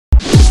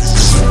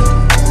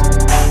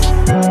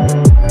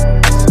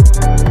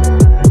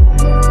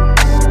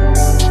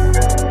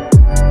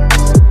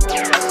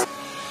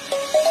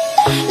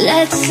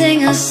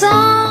a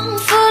song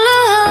full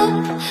of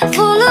hope,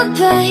 full of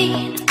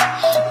pain.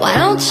 Why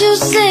don't you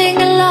sing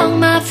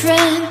along, my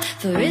friend?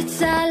 For it's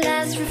our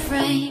last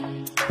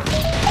refrain.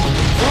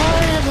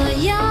 Forever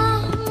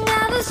young,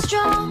 ever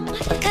strong,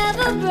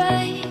 ever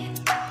brave.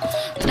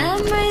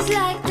 Memories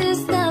like this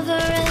never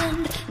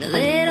end. No,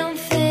 they don't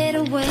fade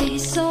away.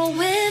 So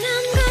when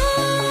I'm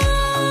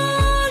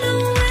gone,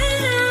 oh,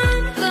 when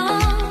I'm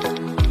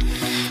gone,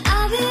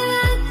 I'll be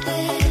right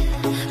there,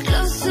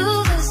 close to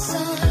the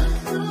sun.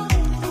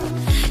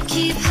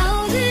 Keep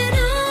holding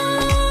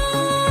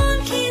on,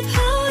 keep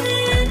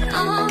holding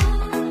on,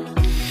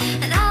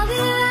 and I'll be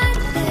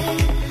right there,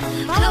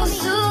 close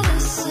to the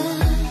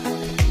sun,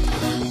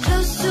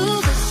 close to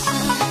the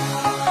sun.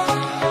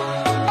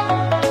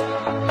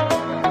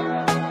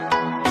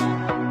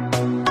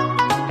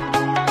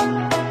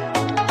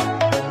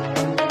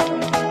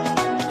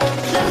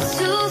 Close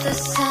to the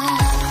sun.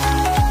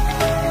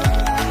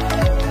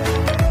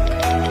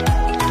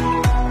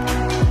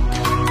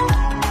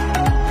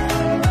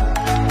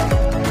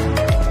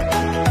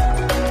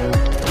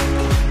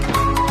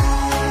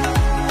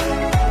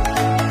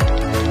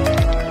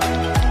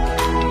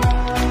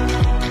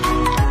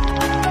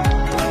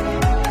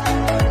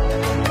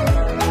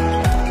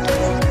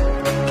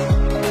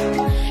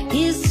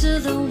 Here's to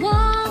the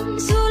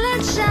ones who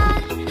let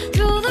shine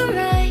through the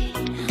rain,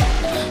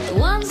 the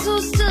ones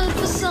who stood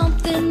for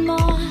something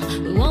more.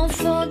 We won't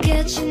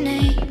forget your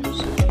names.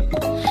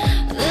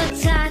 The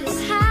tide is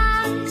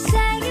high,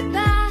 say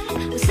goodbye,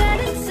 we're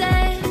setting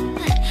sail,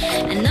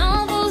 and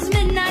all those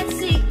midnight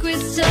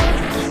secrets told,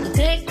 we'll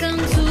take them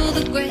to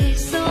the grave.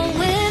 So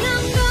when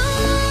I'm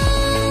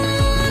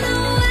gone,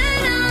 oh,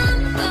 when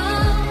I'm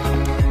gone,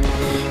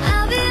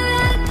 I'll be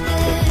right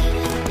there,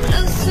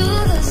 close to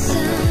the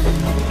sun.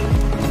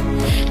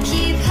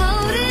 Keep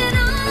holding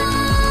on,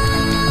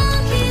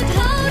 keep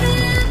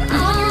holding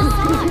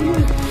on,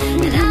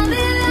 and I'll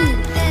be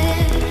right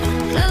there,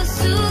 close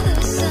to the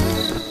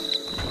sun,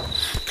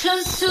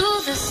 close to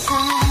the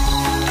sun.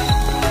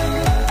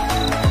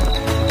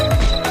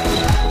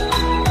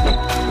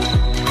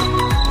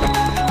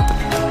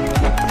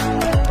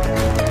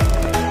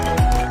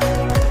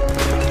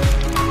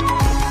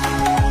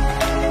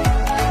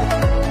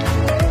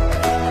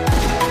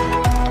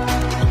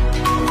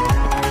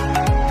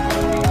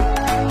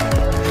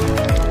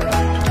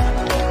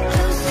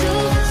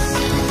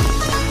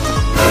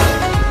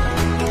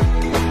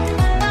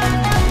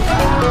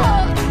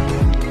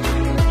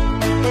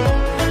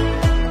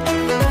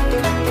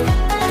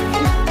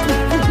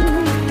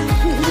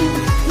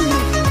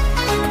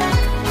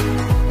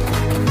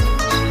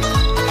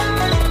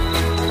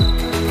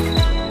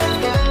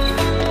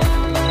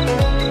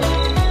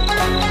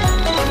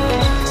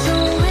 So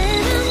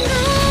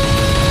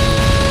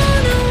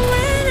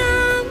when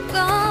I'm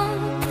gone,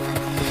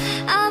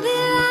 I'll be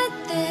right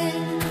there,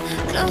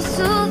 close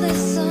to the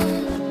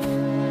sun.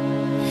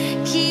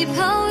 Keep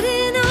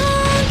holding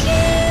on,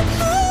 keep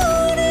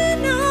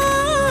holding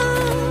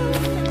on,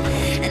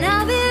 and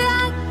I'll be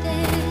right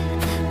there,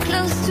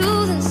 close to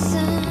the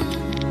sun,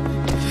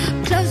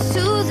 close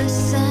to the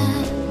sun.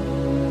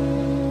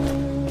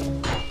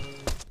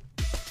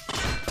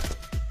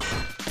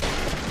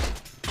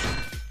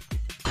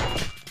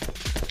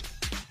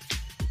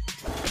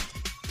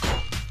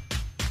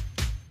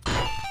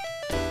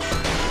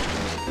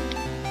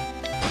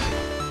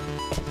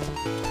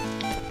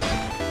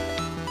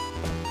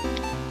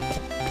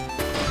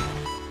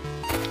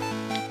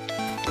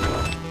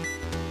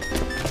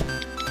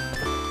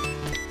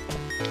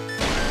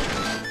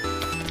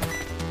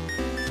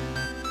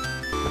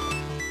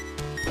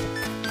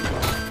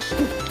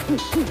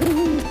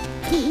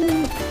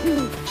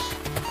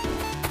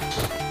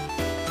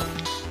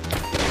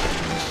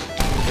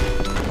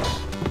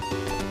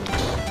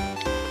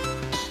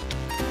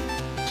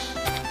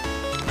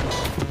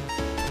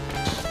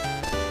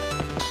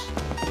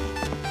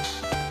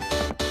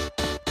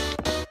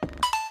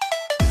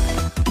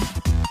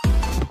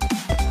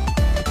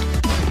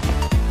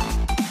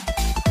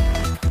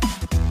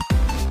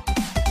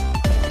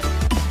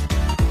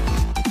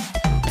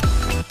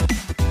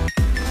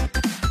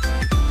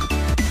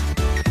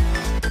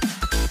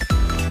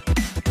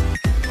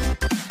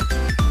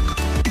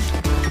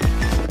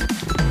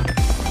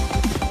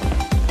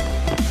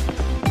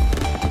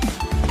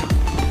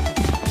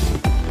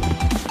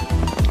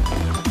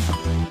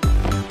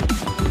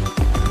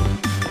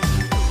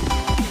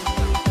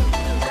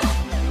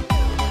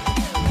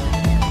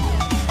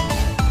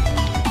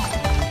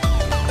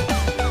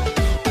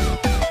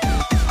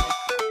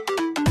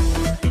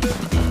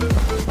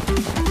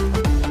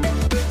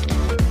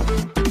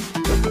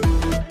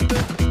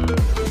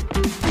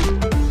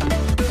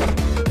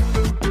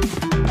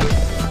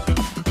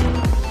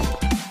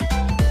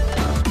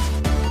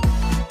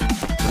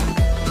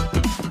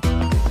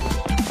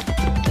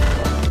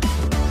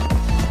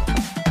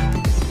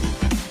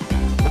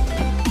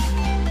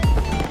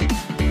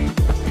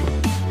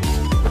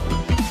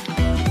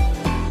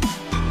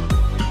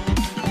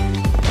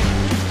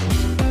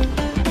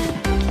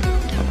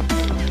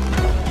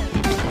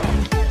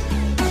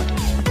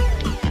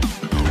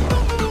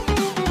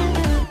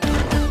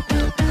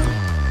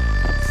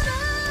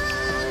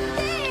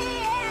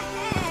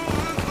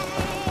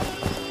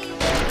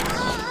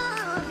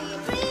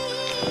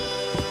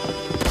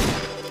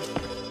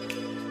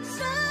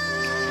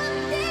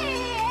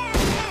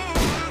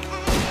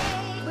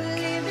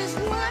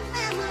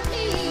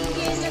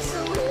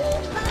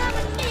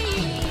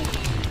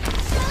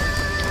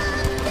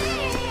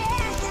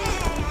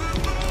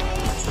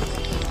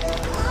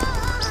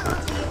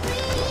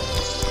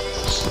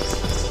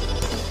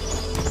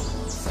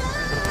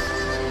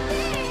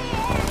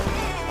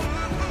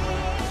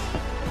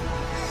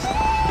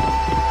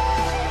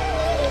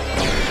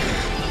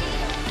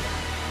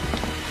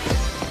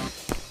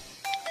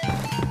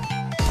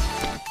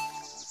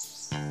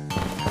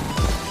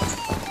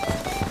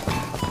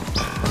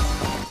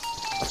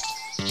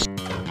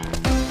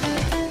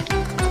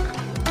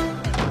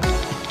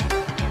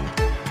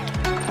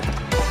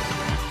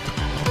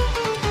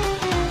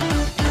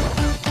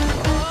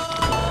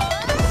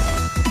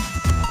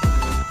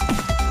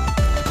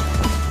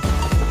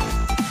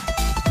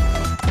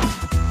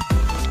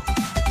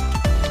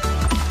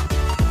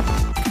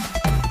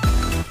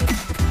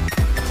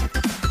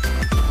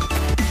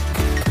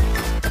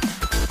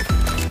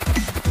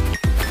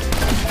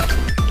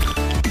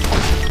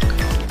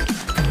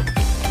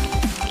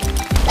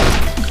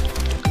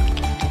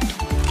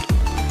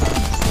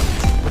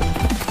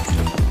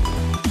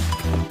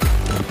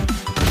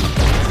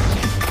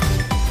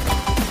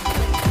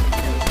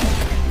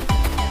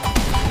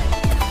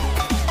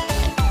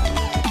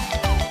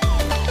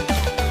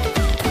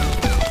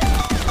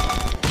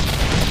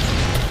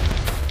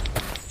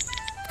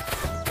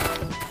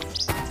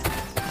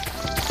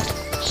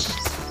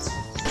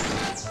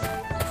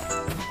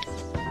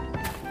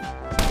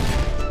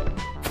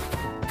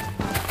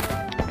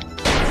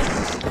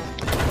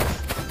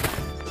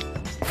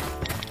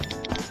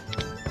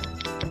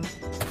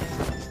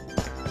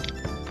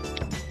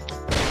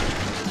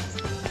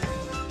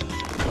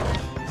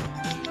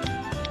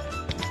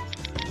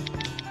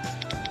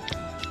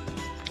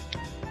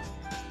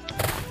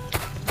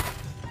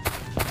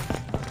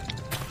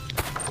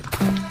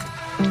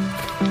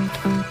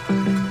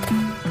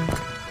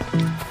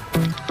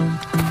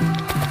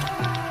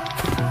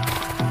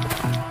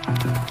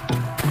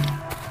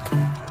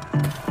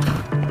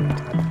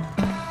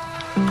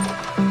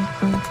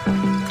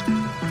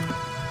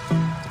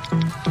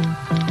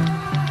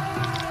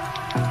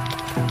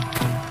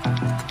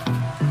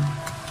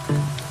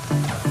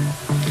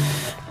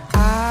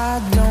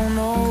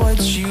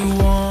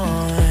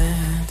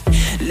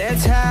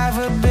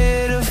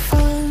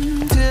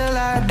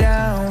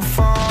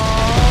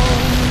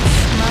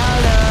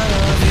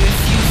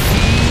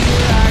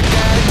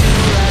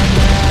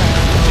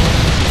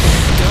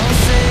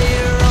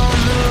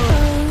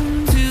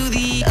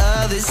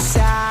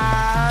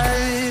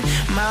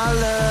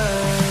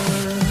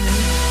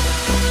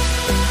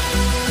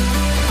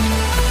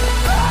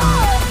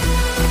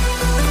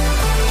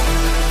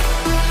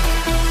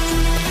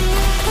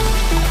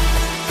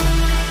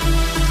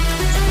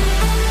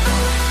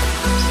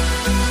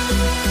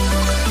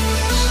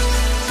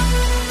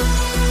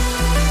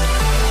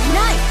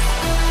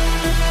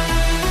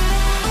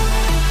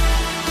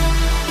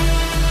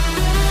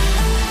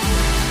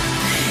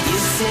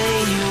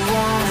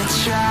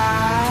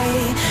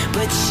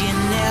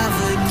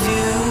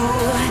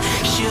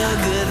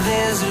 Sugar,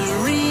 there's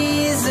a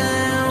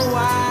reason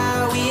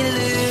why we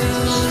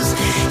lose.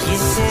 You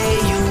say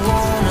you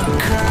wanna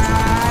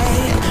cry,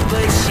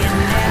 but you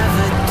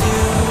never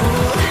do.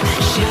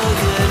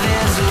 Sugar,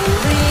 there's a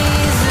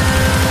reason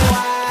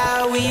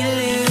why we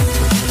lose.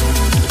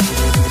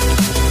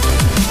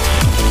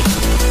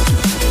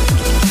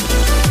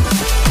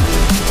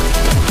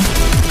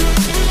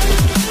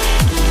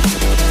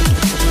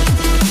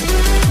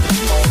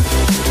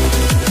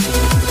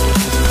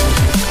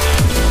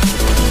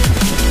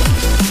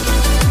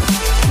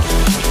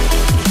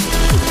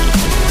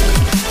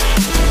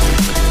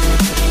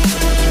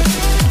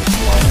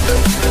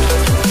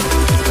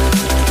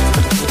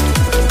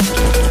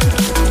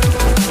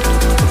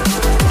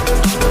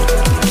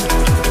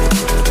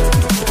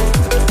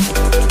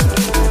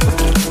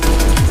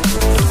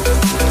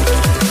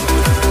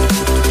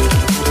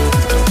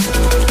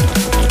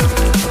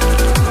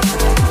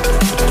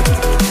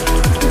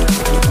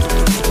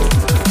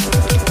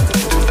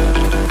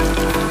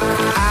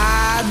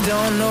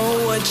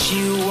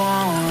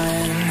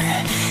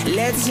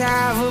 Let's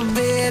have a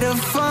bit of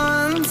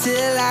fun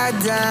till I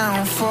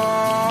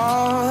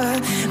downfall.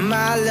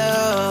 My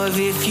love,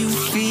 if you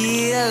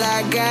feel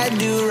like I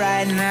do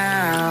right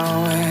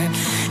now,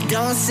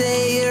 don't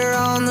say you're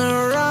on the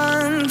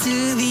run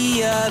to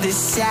the other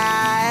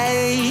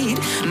side.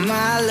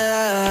 My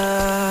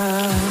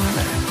love,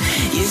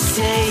 you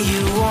say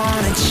you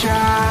wanna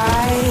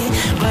try,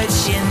 but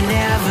you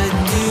never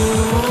do.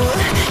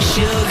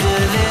 Sugar,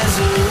 there's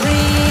a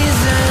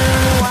reason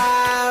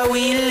why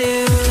we lose.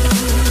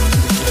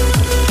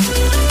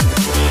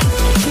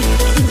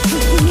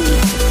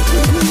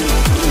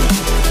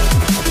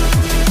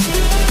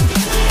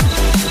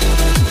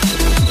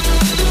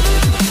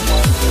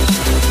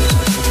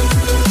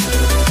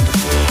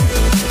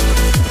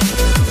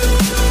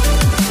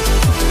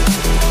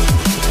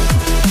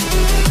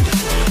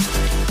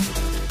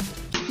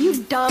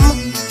 Dumb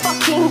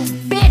fucking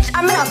bitch,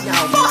 I'm gonna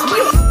fuck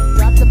you!